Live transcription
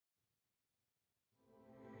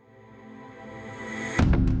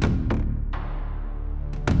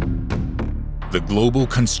The global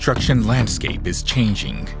construction landscape is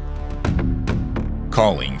changing,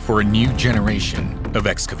 calling for a new generation of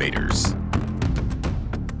excavators.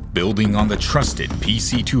 Building on the trusted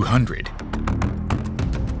PC200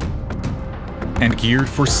 and geared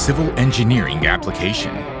for civil engineering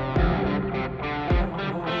application.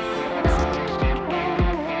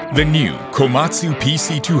 The new Komatsu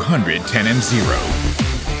PC200-10M0.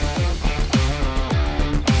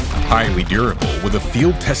 Highly durable with a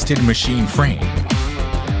field-tested machine frame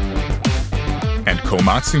and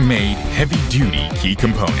Komatsu-made heavy-duty key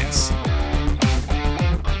components.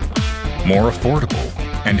 More affordable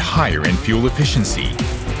and higher in fuel efficiency,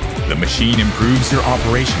 the machine improves your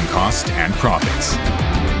operation cost and profits.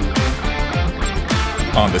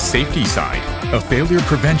 On the safety side, a failure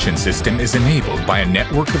prevention system is enabled by a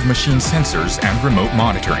network of machine sensors and remote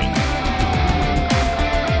monitoring.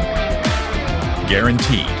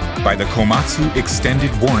 Guaranteed by the Komatsu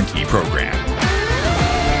Extended Warranty Program.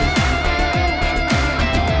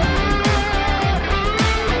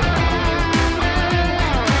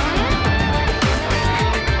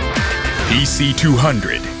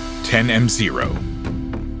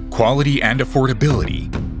 PC200-10M0. Quality and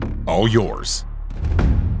affordability, all yours.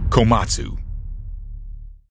 Komatsu.